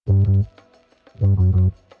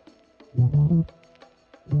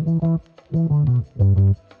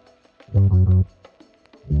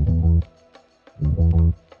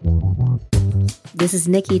This is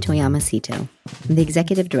Nikki Toyama-Sito. I'm the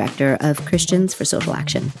Executive Director of Christians for Social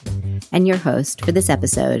Action and your host for this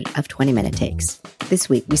episode of 20 Minute Takes. This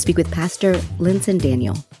week, we speak with Pastor Linson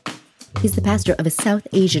Daniel. He's the pastor of a South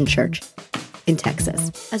Asian church in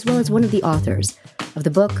Texas, as well as one of the authors of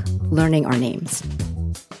the book, Learning Our Names.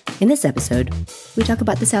 In this episode, we talk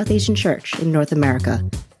about the South Asian church in North America,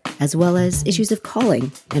 as well as issues of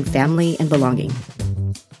calling and family and belonging.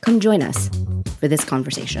 Come join us for this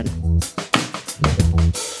conversation.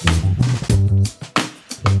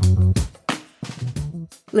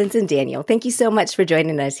 Linson Daniel, thank you so much for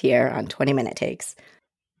joining us here on 20 Minute Takes.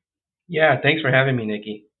 Yeah, thanks for having me,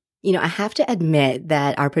 Nikki. You know, I have to admit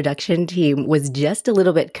that our production team was just a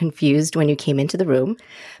little bit confused when you came into the room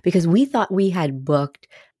because we thought we had booked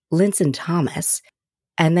Linson Thomas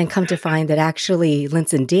and then come to find that actually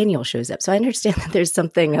Linson Daniel shows up. So I understand that there's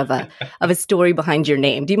something of a story behind your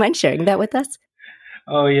name. Do you mind sharing that with us?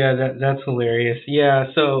 Oh, yeah, that's hilarious. Yeah,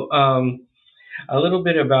 so a little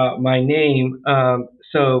bit about my name.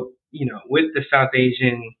 With the South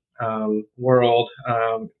Asian world,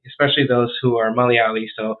 especially those who are Malayali.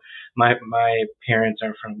 So my parents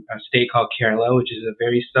are from a state called Kerala, which is a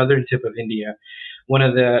very southern tip of India. One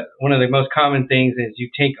of the most common things is you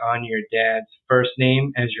take on your dad's first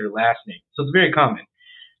name as your last name. So it's very common.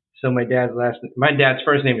 So my dad's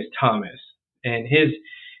first name is Thomas, and his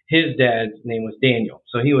dad's name was Daniel.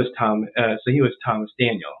 So he was Thomas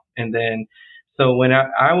Daniel. And then so when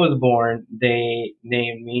I was born, they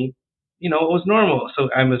named me. You know, it was normal. So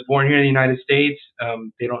I was born here in the United States.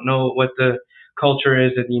 They don't know what the culture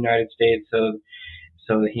is in the United States.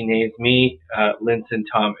 So he named me Linson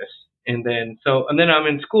Thomas. And then I'm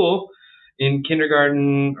in school in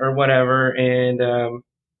kindergarten or whatever. And, I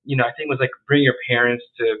think it was like bring your parents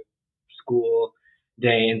to school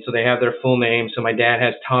day. And so they have their full name. So my dad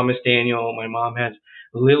has Thomas Daniel. My mom has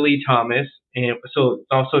Lily Thomas. And so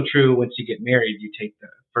it's also true once you get married, you take the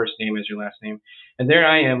first name as your last name. And there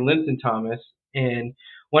I am, Linson Thomas. And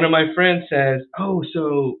one of my friends says, "Oh,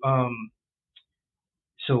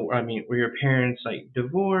 were your parents like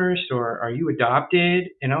divorced or are you adopted?"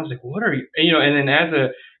 And I was like, "What are you?" And then as a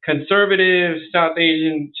conservative South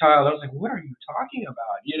Asian child, I was like, "What are you talking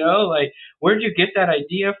about? Like, where'd you get that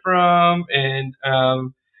idea from?" And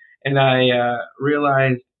I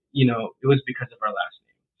realized, it was because of our last name.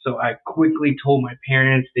 So I quickly told my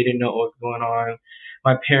parents. They didn't know what was going on.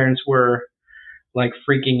 My parents were like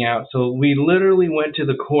freaking out. So we literally went to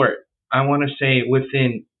the court, I want to say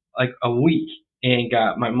within like a week, and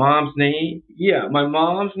got my mom's name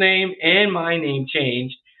and my name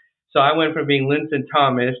changed. So I went from being Linson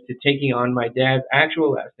Thomas to taking on my dad's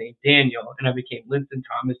actual last name, Daniel, and I became Linson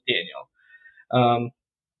Thomas Daniel.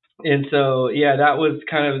 And so, yeah, that was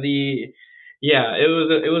kind of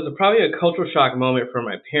it was probably a cultural shock moment for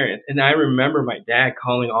my parents. And I remember my dad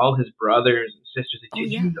calling all his brothers and sisters.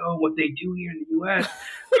 Did you know what they do here in the U.S.?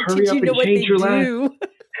 Hurry up and change your last.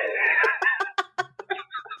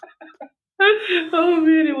 Oh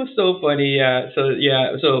man, it was so funny.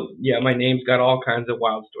 Yeah. My name's got all kinds of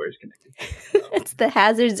wild stories connected. It's the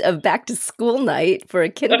hazards of back to school night for a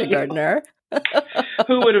kindergartner.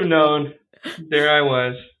 Who would have known? There I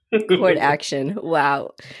was. Court action.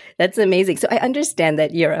 Wow. That's amazing. So I understand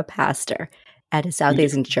that you're a pastor at a South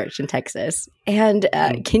Asian church in Texas. And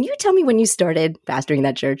can you tell me when you started pastoring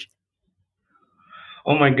that church?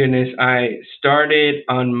 Oh my goodness. I started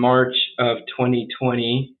on March of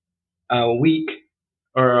 2020, a week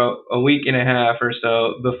and a half or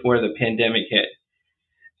so before the pandemic hit.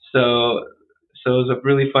 So it was a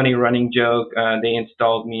really funny running joke. They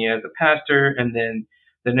installed me as a pastor, and then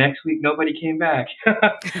the next week nobody came back.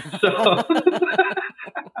 So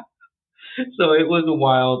it was a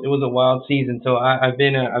wild season. So I've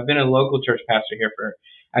been a local church pastor here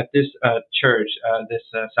at this church, this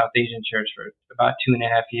South Asian church, for about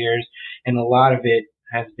 2.5 years, and a lot of it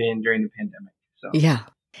has been during the pandemic. So yeah.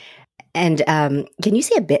 And can you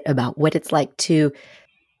say a bit about what it's like to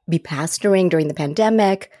be pastoring during the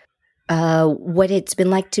pandemic? What it's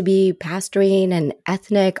been like to be pastoring an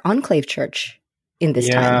ethnic enclave church in this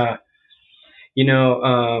time?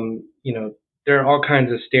 There are all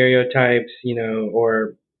kinds of stereotypes,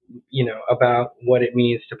 about what it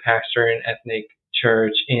means to pastor an ethnic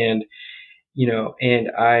church, and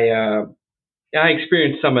I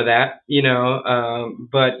experienced some of that,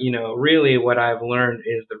 but really what I've learned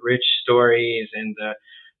is the rich stories and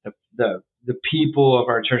the people of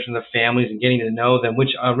our church and the families and getting to know them,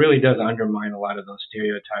 which really does undermine a lot of those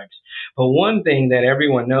stereotypes. But one thing that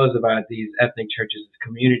everyone knows about these ethnic churches is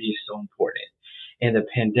community is so important. And the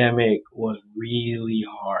pandemic was really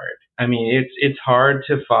hard. I mean, it's hard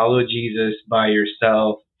to follow Jesus by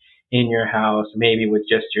yourself in your house, maybe with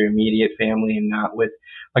just your immediate family and not with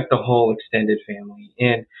like the whole extended family.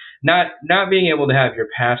 And not being able to have your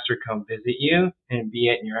pastor come visit you and be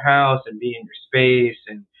in your house and be in your space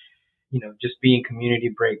and just be in community,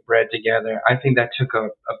 break bread together. I think that took a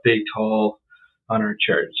big toll on our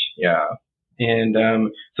church. Yeah. And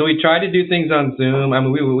so we tried to do things on Zoom. I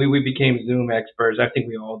mean, we became Zoom experts. I think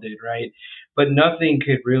we all did, right? But nothing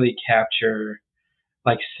could really capture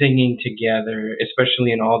like singing together,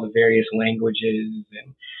 especially in all the various languages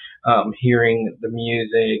and hearing the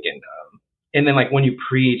music and then like when you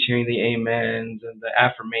preach, hearing the amens and the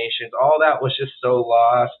affirmations, all that was just so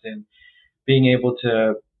lost. And being able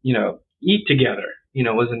to, eat together,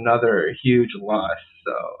 was another huge loss.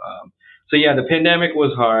 So yeah, the pandemic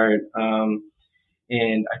was hard.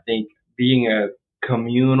 And I think being a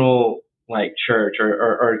communal like church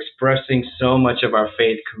or expressing so much of our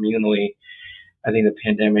faith communally, I think the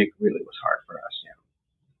pandemic really was hard for us.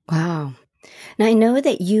 Yeah. Wow. Now, I know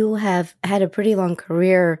that you have had a pretty long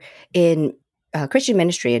career in Christian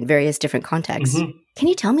ministry in various different contexts. Mm-hmm. Can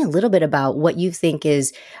you tell me a little bit about what you think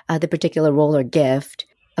is the particular role or gift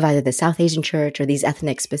of either the South Asian church or these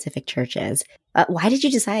ethnic specific churches? Why did you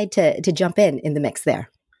decide to jump in the mix there?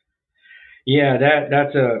 Yeah,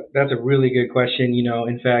 that's a really good question.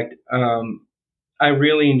 In fact, I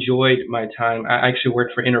really enjoyed my time. I actually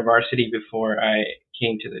worked for InterVarsity before I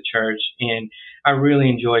came to the church, and I really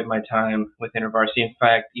enjoyed my time with InterVarsity. In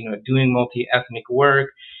fact, doing multi-ethnic work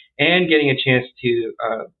and getting a chance to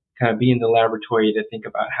kind of be in the laboratory to think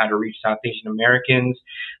about how to reach South Asian Americans,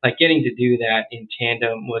 like getting to do that in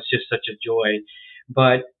tandem was just such a joy.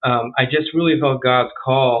 But I just really felt God's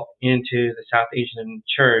call into the South Asian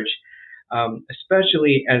church,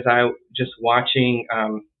 especially as I just watching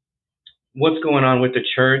what's going on with the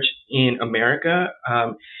church in America.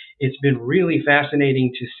 It's been really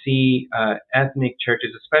fascinating to see ethnic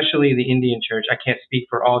churches, especially the Indian church. I can't speak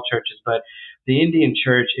for all churches, but the Indian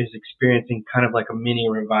church is experiencing kind of like a mini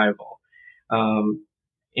revival. And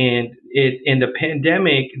in the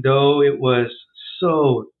pandemic, though it was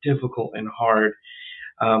so difficult and hard,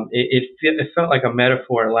 it felt like a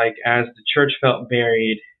metaphor, like as the church felt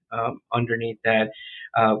buried underneath that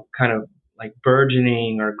kind of like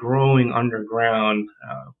burgeoning or growing underground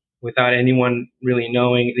without anyone really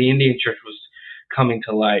knowing, the Indian church was coming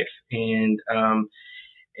to life. And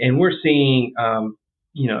we're seeing,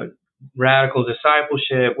 radical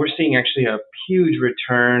discipleship. We're seeing actually a huge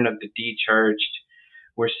return of the de-churched.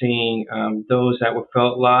 We're seeing those that were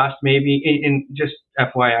felt lost, maybe. And just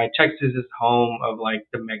FYI, Texas is home of like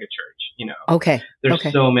the mega church. Okay.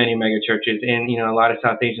 There's so many mega churches, and a lot of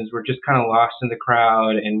South Asians were just kind of lost in the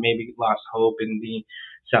crowd and maybe lost hope in the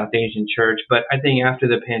South Asian church. But I think after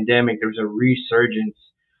the pandemic, there was a resurgence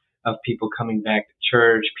of people coming back to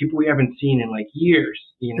church, people we haven't seen in like years.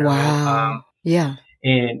 Wow. Yeah.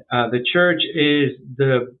 And the church is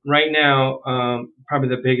right now probably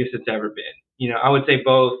the biggest it's ever been. I would say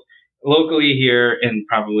both locally here and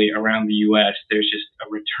probably around the U.S. There's just a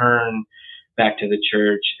return back to the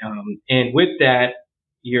church, and with that,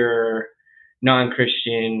 your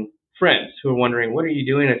non-Christian friends who are wondering, what are you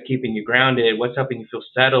doing that's keeping you grounded? What's helping you feel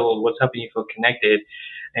settled? What's helping you feel connected?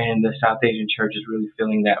 And the South Asian church is really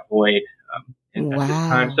filling that void at this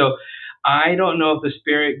time. So I don't know if the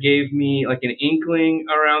Spirit gave me like an inkling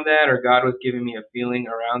around that, or God was giving me a feeling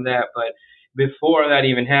around that, but before that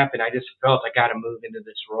even happened, I just felt I got to move into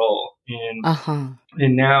this role.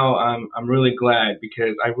 And now I'm really glad,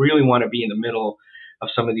 because I really want to be in the middle of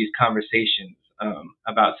some of these conversations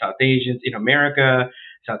about South Asians in America,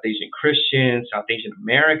 South Asian Christians, South Asian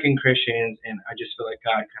American Christians. And I just feel like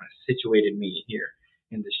God kind of situated me here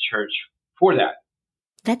in this church for that.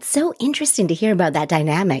 That's so interesting to hear about that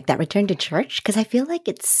dynamic, that return to church, because I feel like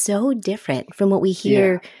it's so different from what we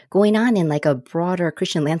hear going on in like a broader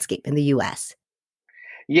Christian landscape in the U.S.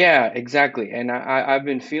 Yeah, exactly. And I've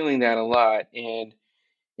been feeling that a lot. And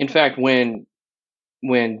in fact, when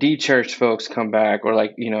de-church folks come back, or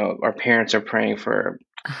like, our parents are praying for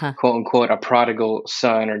quote unquote a prodigal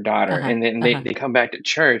son or daughter, and then they come back to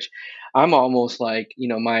church, I'm almost like,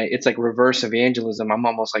 it's like reverse evangelism. I'm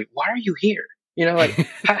almost like, why are you here? Like,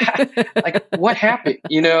 like what happened?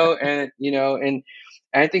 And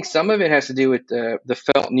I think some of it has to do with the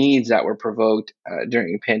felt needs that were provoked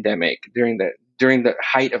during the pandemic, during the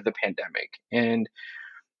height of the pandemic, and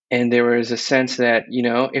there was a sense that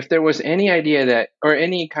if there was any idea that, or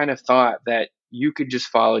any kind of thought that you could just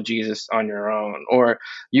follow Jesus on your own, or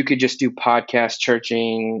you could just do podcast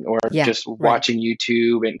churching, or just watching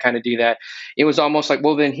YouTube and kind of do that. It was almost like,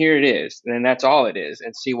 well, then here it is, and that's all it is,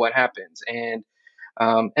 and see what happens. And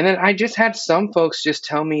then I just had some folks just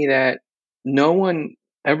tell me that no one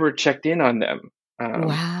ever checked in on them,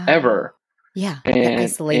 Wow. ever. Yeah. The And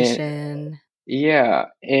isolation. yeah,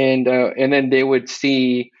 and then they would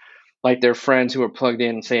see like their friends who were plugged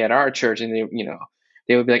in, say at our church, and they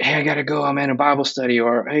would be like, "Hey, I gotta go. I'm in a Bible study,"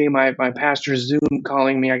 or "Hey, my pastor's Zoom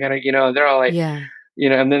calling me. I gotta," they're all like, Yeah.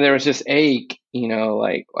 and then there was this ache,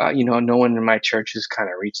 like, no one in my church has kind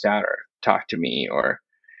of reached out or talked to me, or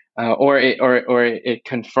it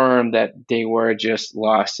confirmed that they were just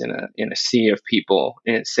lost in a sea of people,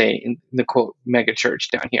 and say in the quote mega church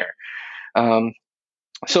down here. Um,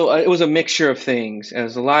 so it was a mixture of things. And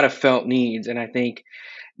there's a lot of felt needs, and I think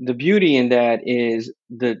the beauty in that is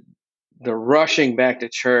the rushing back to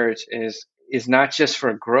church is not just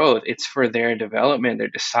for growth; it's for their development, their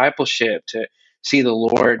discipleship, to see the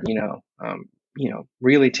Lord,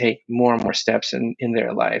 really take more and more steps in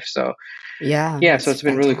their life. So Yeah, yeah, so that's it's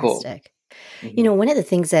been really cool. fantastic. Hmm. One of the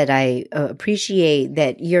things that I appreciate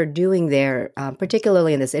that you're doing there,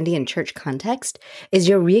 particularly in this Indian church context, is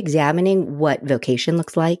you're re-examining what vocation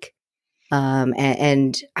looks like.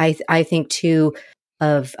 And I think too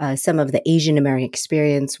of some of the Asian American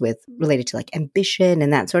experience with related to like ambition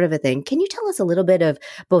and that sort of a thing. Can you tell us a little bit of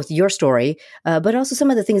both your story, but also some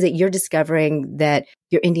of the things that you're discovering that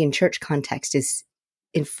your Indian church context is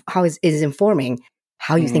informing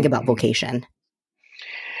how you think about Hmm. vocation?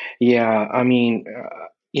 Yeah, I mean,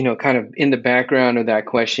 kind of in the background of that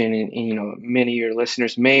question, and many of your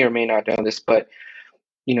listeners may or may not know this, but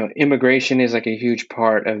immigration is like a huge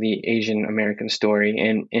part of the Asian American story,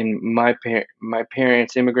 and my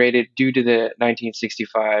parents immigrated due to the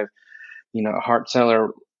 1965,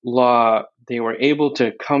 Hart-Celler law. They were able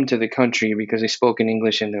to come to the country because they spoke in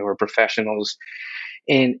English and they were professionals,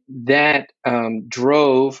 and that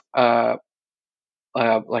drove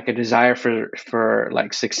like a desire for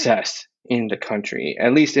like success in the country,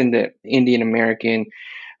 at least in the Indian American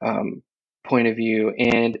um, point of view,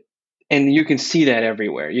 and you can see that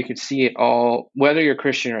everywhere. You can see it all, whether you're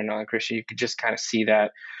Christian or non-Christian. You could just kind of see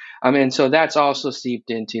that, and so that's also seeped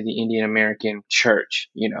into the Indian American church,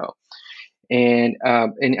 and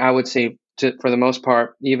I would say, for the most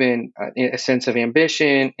part, even a sense of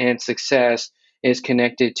ambition and success is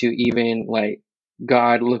connected to even like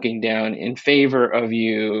God looking down in favor of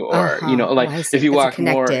you, or Uh-huh. Oh, like I if see. you It's a walk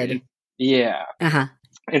more, connected. yeah. Uh-huh.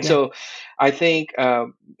 And Yeah. so I think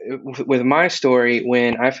with my story,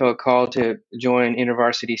 when I felt called to join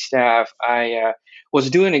InterVarsity staff, I was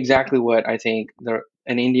doing exactly what I think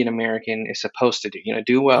an Indian American is supposed to do.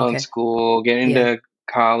 Do well in Okay. school, get Yeah. into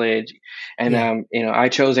college, and Yeah. I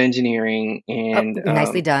chose engineering, Oh, and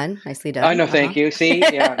nicely done. Nicely I done. know, thank you. See,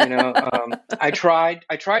 yeah, Uh-huh. I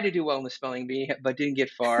tried to do well in the spelling bee, but didn't get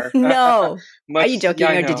far. No. Are you Yeah, joking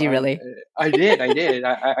I or know. did you really? I did.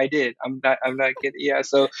 I'm not kidding. Yeah.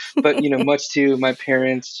 So, but much to my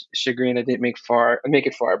parents' chagrin, I didn't make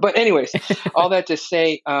it far. But anyways, all that to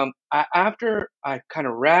say, after I kind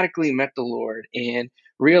of radically met the Lord and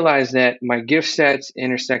realized that my gift sets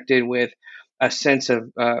intersected with a sense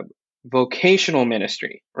of vocational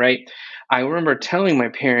ministry, right? I remember telling my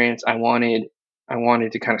parents I wanted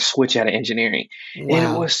to kind of switch out of engineering, and it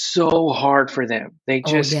Wow. was so hard for them. They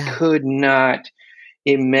Oh, just yeah. could not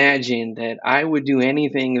imagine that I would do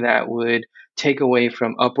anything that would take away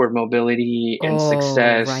from upward mobility and Oh,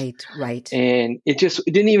 success. right, right. And it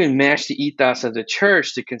didn't even match the ethos of the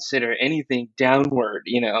church to consider anything downward,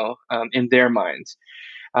 in their minds.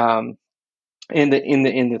 Um, and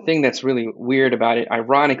the thing that's really weird about it,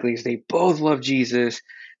 ironically, is they both love Jesus.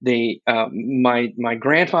 My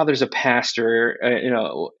grandfather's a pastor,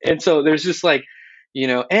 and so there's just like,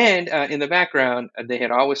 and in the background, they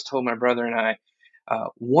had always told my brother and I,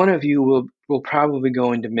 one of you will probably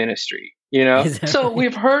go into ministry. Is that So right?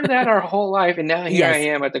 we've heard that our whole life, and now here I Yes.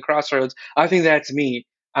 am at the crossroads. I think that's me.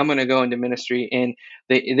 I'm going to go into ministry, and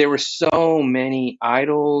there were so many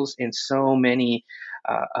idols and so many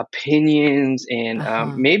opinions and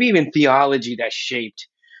Uh-huh. maybe even theology that shaped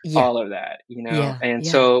Yeah. all of that, Yeah. And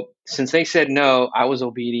Yeah. so since they said no, I was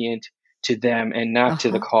obedient to them and not to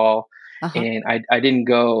the Uh-huh. call. Uh-huh. And I didn't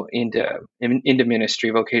go into ministry,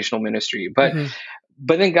 vocational ministry, Mm-hmm.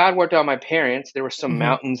 but then God worked out my parents. There were some Mm-hmm.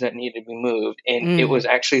 mountains that needed to be moved, and it was Mm.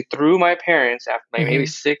 actually through my parents, after like maybe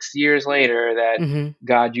Mm-hmm. 6 years later, that Mm-hmm.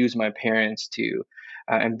 God used my parents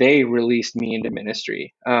and they released me into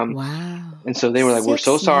ministry. Wow. And so they were like, "We're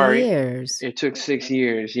so 6 sorry. years. It took 6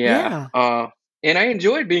 years." Yeah. Yeah. And I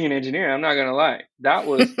enjoyed being an engineer. I'm not gonna lie. That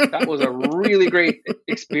was a really great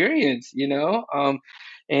experience,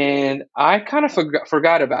 and I kind of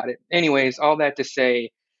forgot about it. Anyways, all that to say,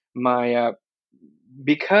 my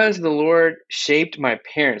because the Lord shaped my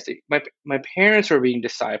parents, my parents were being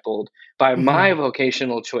discipled by my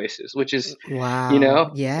vocational choices, which is, Wow.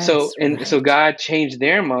 so, Yes. and so Right. God changed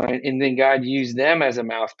their mind, and then God used them as a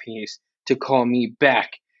mouthpiece to call me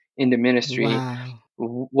back into ministry. Wow.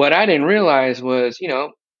 What I didn't realize was,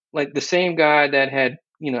 like the same God that had,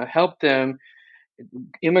 helped them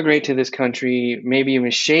immigrate to this country, maybe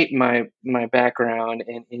even shape my background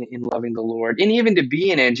in loving the Lord, and even to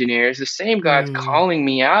be an engineer, is the same God's Mm. calling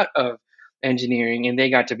me out of engineering, and they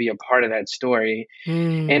got to be a part of that story.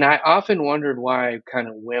 And Mm. I often wondered why I kind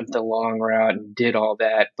of went the long route and did all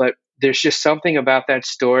that. But there's just something about that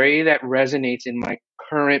story that resonates in my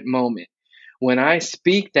current moment. When I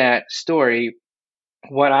speak that story,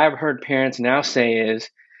 what I've heard parents now say is,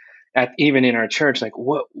 even in our church, like,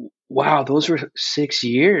 what, wow, those were 6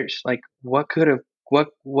 years. Like, what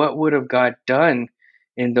would have God done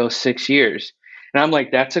in those 6 years? And I'm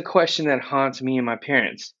like, that's a question that haunts me and my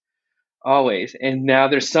parents always. And now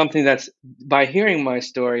there's something that's, by hearing my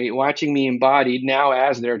story, watching me embodied now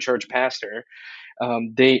as their church pastor,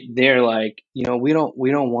 they're like, we don't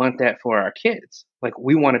want that for our kids. Like,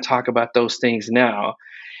 we want to talk about those things now.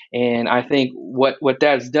 And I think what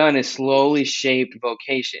that's done is slowly shaped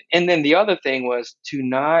vocation. And then the other thing was to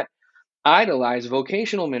not idolize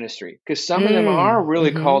vocational ministry, because some of them are Mm.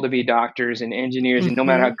 really Mm-hmm. called to be doctors and engineers, and no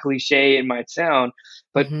matter how Mm-hmm. cliche it might sound,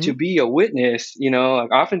 but Mm-hmm. to be a witness,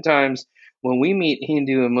 like oftentimes when we meet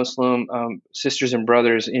Hindu and Muslim sisters and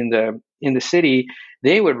brothers in the city,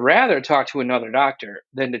 they would rather talk to another doctor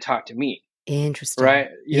than to talk to me. Interesting. Right.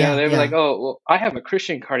 Yeah. They'd be like, Yeah. oh, well, I have a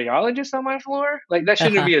Christian cardiologist on my floor. Like, that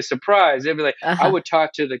shouldn't Uh-huh. be a surprise. They'd be like, I Uh-huh. would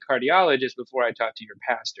talk to the cardiologist before I talk to your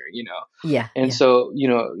pastor. Yeah. And Yeah. so,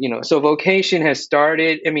 so vocation has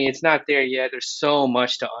started. I mean, it's not there yet. There's so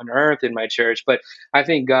much to unearth in my church, but I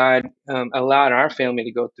think God allowed our family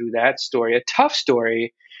to go through that story, a tough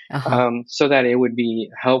story, Uh-huh. so that it would be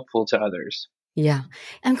helpful to others. Yeah.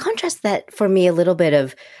 And contrast that for me a little bit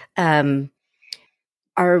of um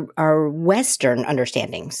our Western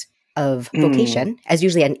understandings of Mm, vocation as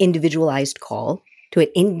usually an individualized call to an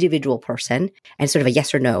individual person and sort of a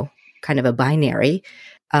yes or no kind of a binary.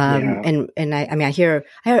 yeah, And I mean, I hear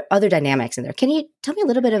other dynamics in there. Can you tell me a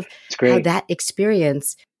little bit of it's how great. that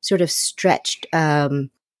experience sort of stretched and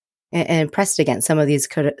pressed against some of these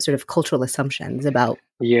sort of cultural assumptions about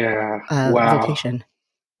Yeah. Wow. vocation?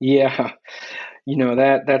 Yeah.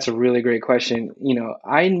 That's a really great question.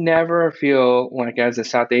 I never feel like, as a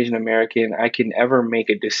South Asian American, I can ever make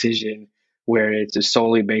a decision where it's just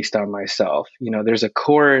solely based on myself. There's a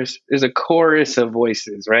chorus of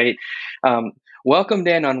voices, right? Um, Welcomed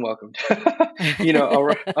and unwelcomed,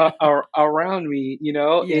 around me, in,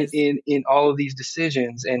 Yes. in, in all of these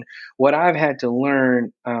decisions. And what I've had to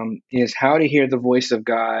learn is how to hear the voice of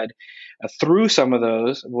God through some of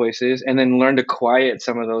those voices, and then learn to quiet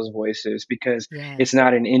some of those voices, because it's Yes.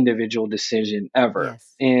 not an individual decision ever.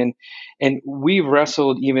 Yes. And we've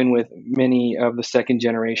wrestled, even with many of the second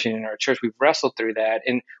generation in our church, we've wrestled through that,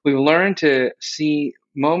 and we've learned to see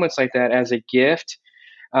moments like that as a gift,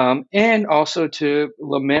 and also to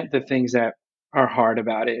lament the things that are hard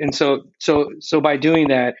about it. And so by doing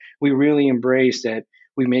that, we really embrace that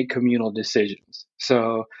we make communal decisions.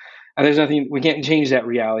 So there's nothing, we can't change that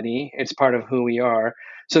reality. It's part of who we are.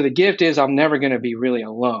 So the gift is, I'm never going to be really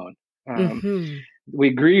alone. Um, Mm-hmm. we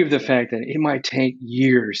grieve the fact that it might take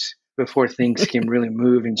years before things can really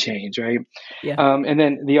move and change, right? Yeah. And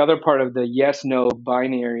then the other part of the yes no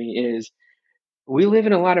binary is, we live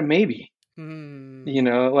in a lot of maybe.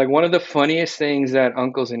 Mm. Like, one of the funniest things that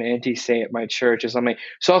uncles and aunties say at my church is, I'm like,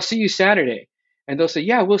 so I'll see you Saturday. And they'll say,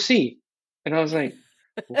 yeah, we'll see. And I was like,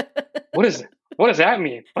 what is what does that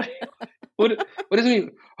mean? Like, what does it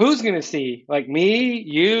mean? Who's gonna see? Like, me,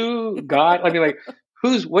 you, God? I mean, like,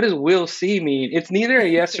 what does "will see" mean? It's neither a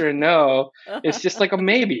yes or a no. It's just like a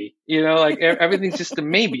maybe. Like, everything's just a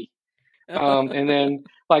maybe. And then,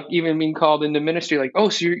 like, even being called into ministry, like, oh,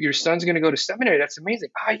 so your son's going to go to seminary? That's amazing.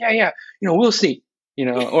 Ah, yeah, yeah. We'll see.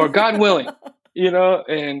 Or God willing.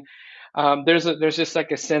 And there's just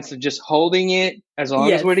like a sense of just holding it as long as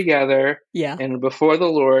Yes. we're together, Yeah. and before the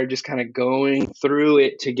Lord, just kind of going through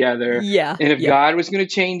it together. Yeah. And if Yeah. God was going to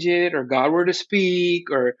change it, or God were to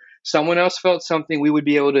speak, or someone else felt something, we would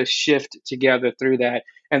be able to shift together through that.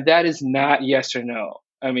 And that is not yes or no.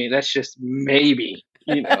 I mean, that's just maybe.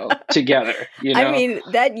 together, I mean,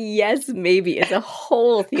 that yes, maybe is a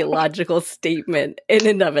whole theological statement in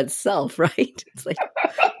and of itself, right? It's like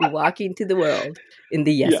walking to the world in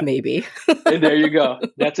the yes, Yeah. maybe. And there you go.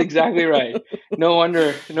 That's exactly right. No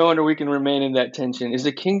wonder we can remain in that tension. Is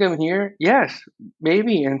the kingdom here? Yes,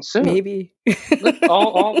 maybe, and soon. Maybe.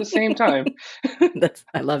 all at the same time.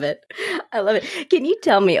 I love it. I love it. Can you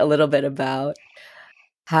tell me a little bit about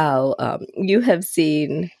how you have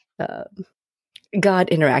seen God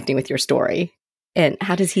interacting with your story, and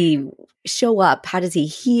how does he show up? How does he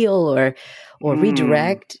heal or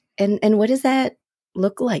redirect? And what does that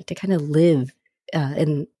look like to kind of live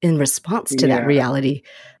in response to that reality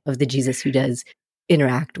of the Jesus who does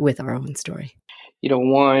interact with our own story?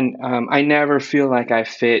 One, I never feel like I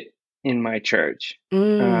fit in my church.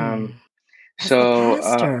 As the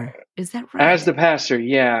pastor, is that right? As the pastor,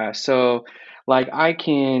 yeah. So, like, I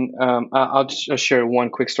can, I'll just share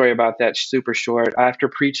one quick story about that, super short. After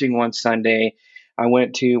preaching one Sunday, I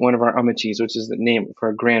went to one of our aunties, which is the name for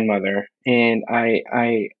a grandmother, and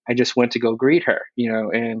I just went to go greet her,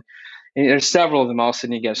 and there's several of them all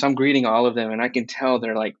sitting together. So I'm greeting all of them, and I can tell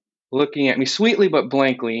they're like looking at me sweetly but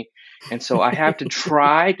blankly. And so I have to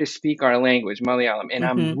try to speak our language, Malayalam, and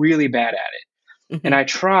I'm really bad at it. And I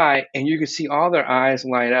try, and you can see all their eyes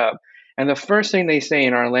light up. And the first thing they say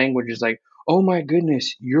in our language is like, "Oh my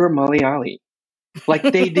goodness, you're Malayali." Like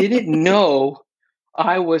they didn't know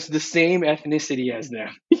I was the same ethnicity as them,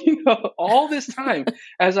 all this time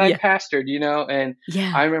as I pastored, and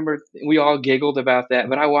I remember we all giggled about that,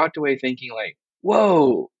 but I walked away thinking like,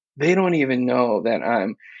 whoa, they don't even know that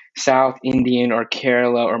I'm South Indian or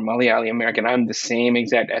Kerala or Malayali American. I'm the same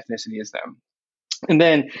exact ethnicity as them. And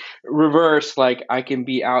then reverse, like I can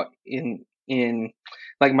be out in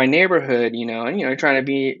like my neighborhood, and trying to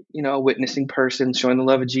be, a witnessing person, showing the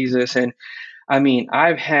love of Jesus. And I mean,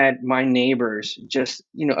 I've had my neighbors just,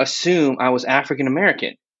 assume I was African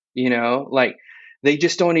American, like they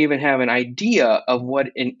just don't even have an idea of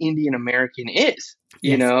what an Indian American is,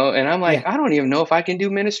 and I'm like, I don't even know if I can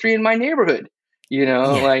do ministry in my neighborhood,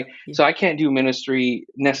 so I can't do ministry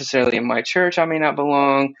necessarily in my church. I may not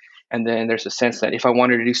belong. And then there's a sense that if I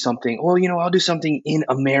wanted to do something, I'll do something in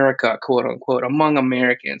America, quote unquote, among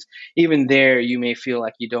Americans. Even there, you may feel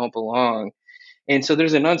like you don't belong. And so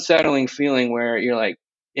there's an unsettling feeling where you're like,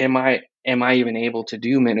 am I even able to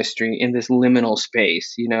do ministry in this liminal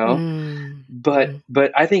space,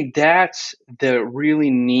 But I think that's the really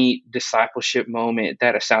neat discipleship moment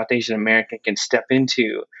that a South Asian American can step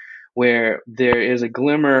into, where there is a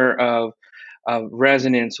glimmer of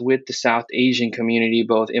resonance with the South Asian community,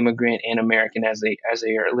 both immigrant and American, as they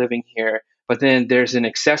are living here. But then there's an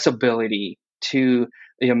accessibility to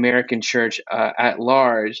the American church at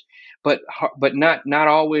large, but not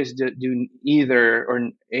always do either,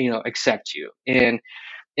 or accept you. And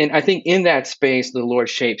I think in that space, the Lord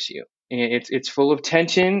shapes you. And it's full of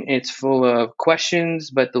tension, it's full of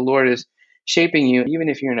questions, but the Lord is shaping you. Even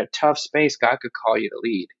if you're in a tough space, God could call you to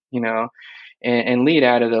lead, and lead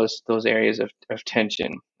out of those areas of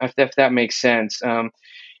tension, if that makes sense. So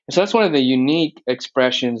that's one of the unique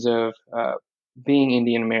expressions of being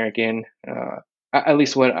Indian American, at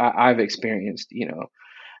least what I've experienced,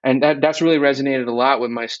 and that's really resonated a lot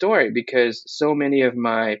with my story, because so many of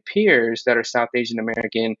my peers that are South Asian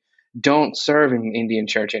American don't serve in Indian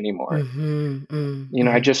church anymore.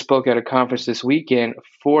 I just spoke at a conference this weekend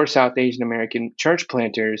for South Asian American church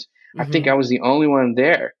planters. I think I was the only one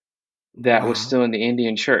there that was still in the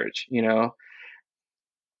Indian church, and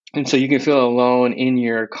so you can feel alone in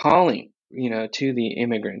your calling, to the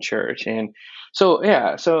immigrant church. And so,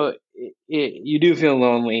 you do feel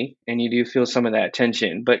lonely, and you do feel some of that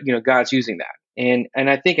tension, but, God's using that. And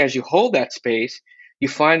I think as you hold that space, you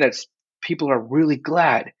find that people are really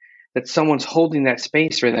glad that someone's holding that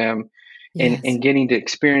space for them, and getting to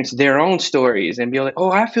experience their own stories and be like,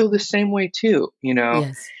 oh, I feel the same way too,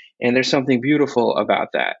 and there's something beautiful about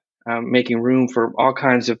that. Making room for all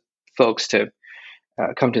kinds of folks to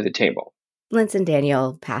come to the table. Linson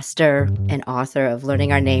Daniel, pastor and author of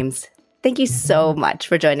Learning Our Names, thank you so much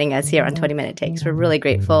for joining us here on 20 Minute Takes. We're really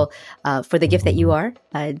grateful for the gift that you are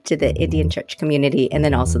to the Indian church community, and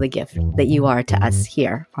then also the gift that you are to us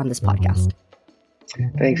here on this podcast.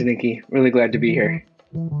 Thanks, Nikki. Really glad to be here.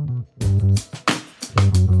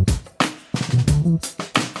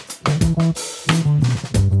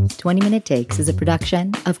 20 Minute Takes is a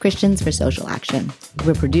production of Christians for Social Action.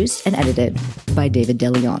 We're produced and edited by David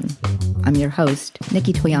DeLeon. I'm your host,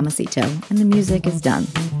 Nikki Toyamasito, and the music is done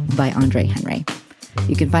by Andre Henry.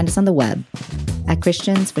 You can find us on the web at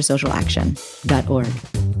christiansforsocialaction.org.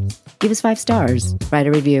 Give us 5 stars, write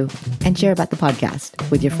a review, and share about the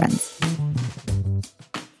podcast with your friends.